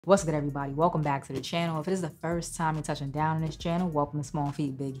What's good, everybody? Welcome back to the channel. If it is the first time you're touching down on this channel, welcome to Small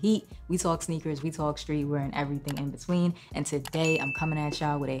Feet Big Heat. We talk sneakers, we talk streetwear, and everything in between. And today I'm coming at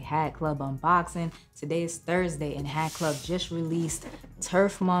y'all with a HatClub unboxing. Today is Thursday and HatClub just released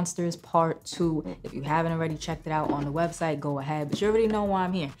Turf Monsters Part 2. If you haven't already checked it out on the website, go ahead. But you already know why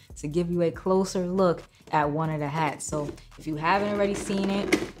I'm here, to give you a closer look at one of the hats. So if you haven't already seen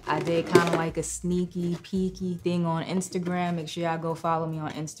it, I did kind of like a sneaky, peeky thing on Instagram. Make sure y'all go follow me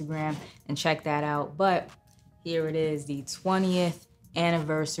on Instagram and check that out. But here it is, the 20th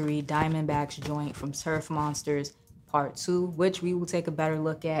anniversary Diamondbacks joint from Turf Monsters Part 2, which we will take a better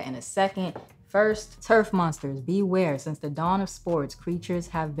look at in a second. First, Turf Monsters, beware. Since the dawn of sports, creatures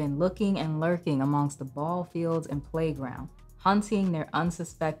have been looking and lurking amongst the ball fields and playground, hunting their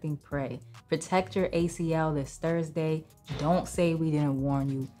unsuspecting prey. Protect your ACL this Thursday. Don't say we didn't warn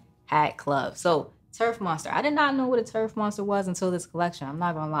you. HatClub. So, Turf Monster. I did not know what a Turf Monster was until this collection. I'm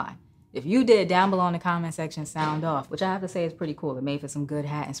not gonna lie. If you did, down below in the comment section, sound off, which I have to say is pretty cool. It made for some good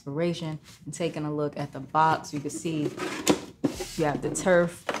hat inspiration. And taking a look at the box, you can see you have the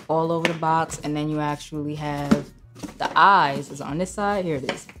turf all over the box, and then you actually have the eyes is on this side. Here it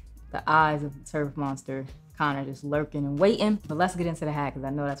is. The eyes of the Turf Monster kind of just lurking and waiting. But let's get into the hat because I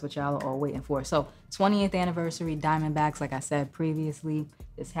know that's what y'all are all waiting for. So 20th anniversary Diamondbacks, like I said previously.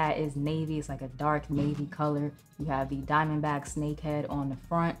 This hat is navy. It's like a dark navy color. You have the Diamondback snake head on the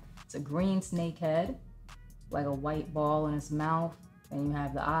front. It's a green snake head, like a white ball in its mouth. And you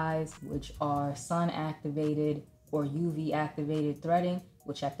have the eyes, which are sun activated or UV activated threading.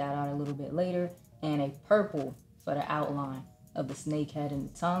 We'll check that out a little bit later. And a purple for the outline of the snake head and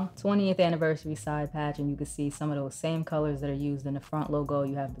the tongue. 20th anniversary side patch, and you can see some of those same colors that are used in the front logo.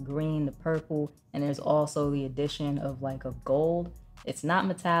 You have the green, the purple, and there's also the addition of like a gold. It's not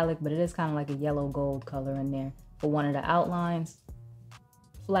metallic, but it is kind of like a yellow gold color in there for one of the outlines.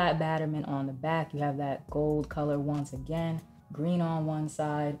 Flat batterment on the back. You have that gold color once again. Green on one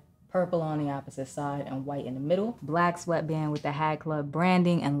side, purple on the opposite side, and white in the middle. Black sweatband with the HatClub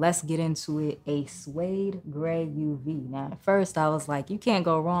branding, and let's get into it. A suede gray UV. Now, at first I was like, you can't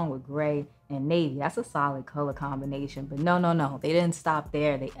go wrong with gray and navy. That's a solid color combination. But no. They didn't stop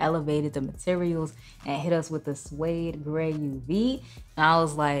there. They elevated the materials and hit us with the suede gray UV. And I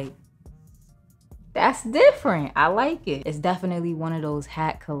was like, that's different. I like it. It's definitely one of those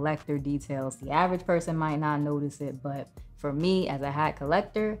hat collector details. The average person might not notice it, but for me as a hat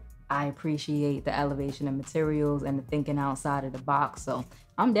collector, I appreciate the elevation of materials and the thinking outside of the box. So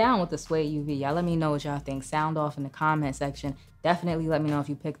I'm down with the suede UV. Y'all let me know what y'all think. Sound off in the comment section. Definitely let me know if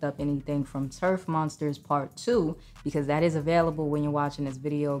you picked up anything from Turf Monsters Part 2, because that is available when you're watching this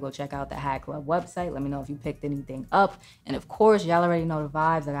video. Go check out the HatClub website. Let me know if you picked anything up. And of course, y'all already know the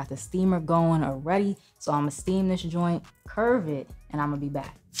vibes. I got the steamer going already. So I'm gonna steam this joint, curve it, and I'm gonna be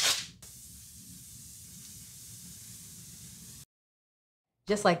back.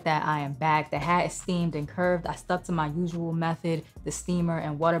 Just like that, I am back. The hat is steamed and curved. I stuck to my usual method, the steamer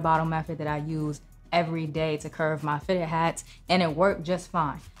and water bottle method that I use every day to curve my fitted hats, and it worked just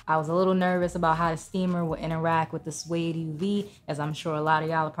fine. I was a little nervous about how the steamer would interact with the suede UV, as I'm sure a lot of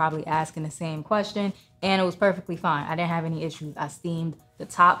y'all are probably asking the same question, and it was perfectly fine. I didn't have any issues. I steamed the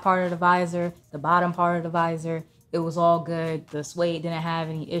top part of the visor, the bottom part of the visor. It was all good. The suede didn't have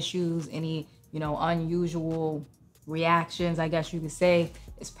any issues, any, unusual reactions, I guess you could say.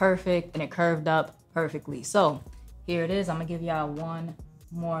 It's perfect, and it curved up perfectly. So here it is. I'm gonna give y'all one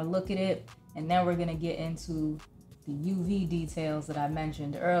more look at it, and then we're gonna get into the UV details that I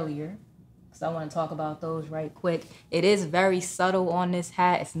mentioned earlier, because I want to talk about those right quick. It is very subtle on this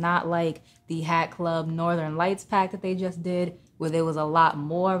hat. It's not like the HatClub Northern Lights pack that they just did, where there was a lot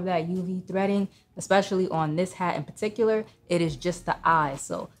more of that UV threading, especially on this hat in particular. It is just the eyes.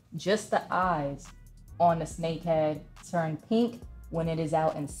 So just the eyes on the snake head turn pink when it is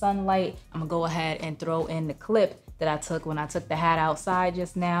out in sunlight. I'm gonna go ahead and throw in the clip that I took when I took the hat outside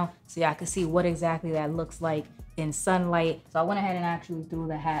just now, so y'all can see what exactly that looks like in sunlight. So I went ahead and actually threw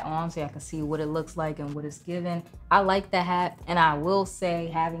the hat on so y'all can see what it looks like and what it's given. I like the hat, and I will say,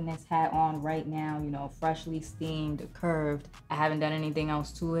 having this hat on right now, freshly steamed, curved, I haven't done anything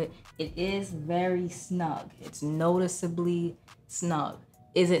else to it. It is very snug. It's noticeably snug.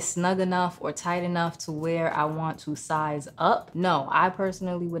 Is it snug enough or tight enough to where I want to size up? No, I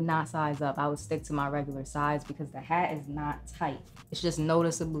personally would not size up. I would stick to my regular size because the hat is not tight. It's just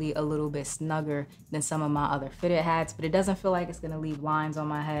noticeably a little bit snugger than some of my other fitted hats, but it doesn't feel like it's gonna leave lines on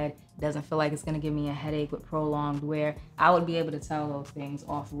my head. It doesn't feel like it's gonna give me a headache with prolonged wear. I would be able to tell those things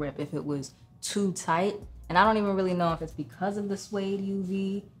off rip if it was too tight. And I don't even really know if it's because of the suede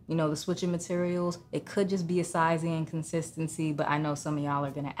UV, you know, the switching materials. It could just be a sizing inconsistency, but I know some of y'all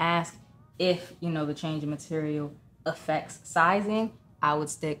are gonna ask if, you know, the change in material affects sizing. I would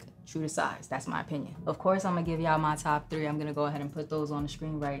stick true to size. That's my opinion. Of course, I'm gonna give y'all my top 3. I'm gonna go ahead and put those on the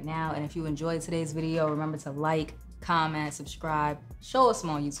screen right now. And if you enjoyed today's video, remember to like, comment, subscribe, show a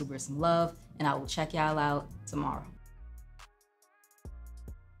small YouTuber some love, and I will check y'all out tomorrow.